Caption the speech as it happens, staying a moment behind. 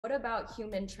What about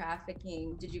human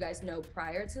trafficking? Did you guys know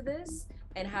prior to this?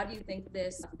 And how do you think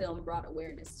this film brought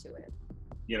awareness to it?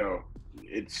 You know,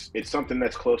 it's something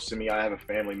that's close to me. I have a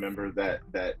family member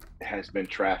that has been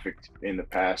trafficked in the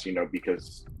past,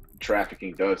 because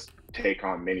trafficking does take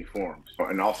on many forms.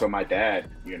 And also my dad,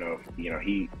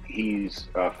 he's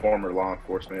a former law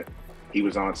enforcement. He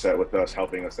was on set with us,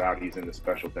 helping us out. He's in the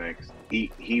special thanks.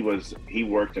 He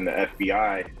worked in the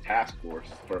FBI task force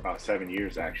for about 7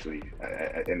 years, actually,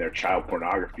 in their child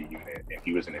pornography unit, and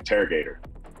he was an interrogator.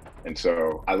 And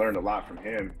so I learned a lot from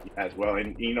him as well.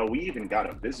 And, we even got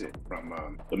a visit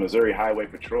from the Missouri Highway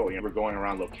Patrol. We're going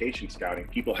around location scouting.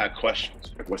 People had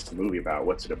questions, like, what's the movie about?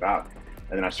 What's it about?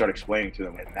 And then I started explaining to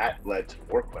them, and that led to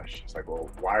more questions like, well,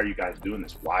 why are you guys doing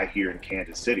this? Why here in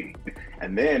Kansas City?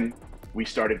 And then we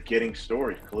started getting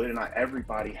stories. Khalid and I,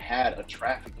 everybody had a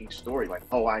trafficking story. Like,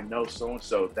 oh, I know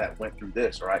so-and-so that went through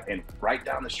this, right? And right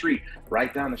down the street.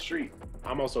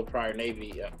 I'm also prior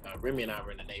Navy. Remi and I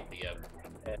were in the Navy together.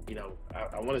 And,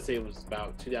 I want to say it was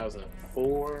about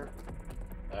 2004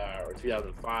 or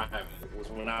 2005 was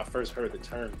when I first heard the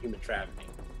term human trafficking.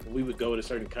 We would go to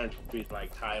certain countries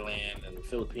like Thailand and the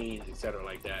Philippines, et cetera,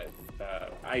 like that.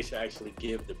 I used to actually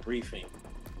give the briefing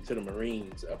to the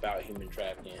Marines about human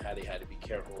trafficking and how they had to be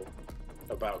careful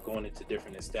about going into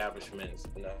different establishments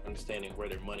and understanding where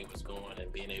their money was going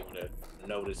and being able to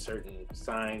notice certain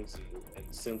signs and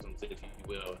symptoms, if you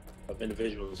will, of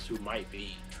individuals who might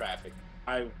be trafficked.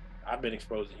 I've been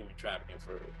exposed to human trafficking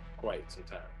for quite some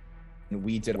time.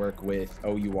 We did work with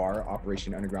OUR,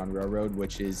 Operation Underground Railroad,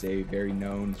 which is a very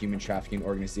known human trafficking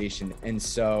organization. And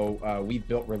so we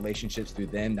built relationships through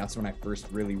them. That's when I first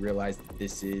really realized that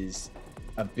this is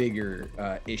a bigger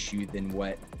issue than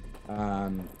what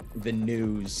the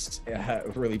news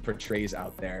really portrays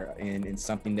out there, and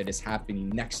something that is happening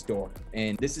next door.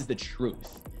 And this is the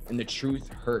truth, and the truth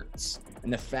hurts.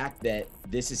 And the fact that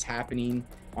this is happening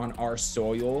on our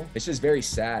soil, it's just very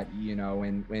sad,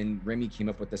 and when Remi came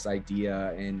up with this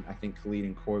idea, and I think Khalid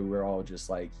and Corey, we're all just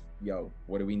like, yo,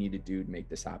 what do we need to do to make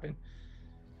this happen?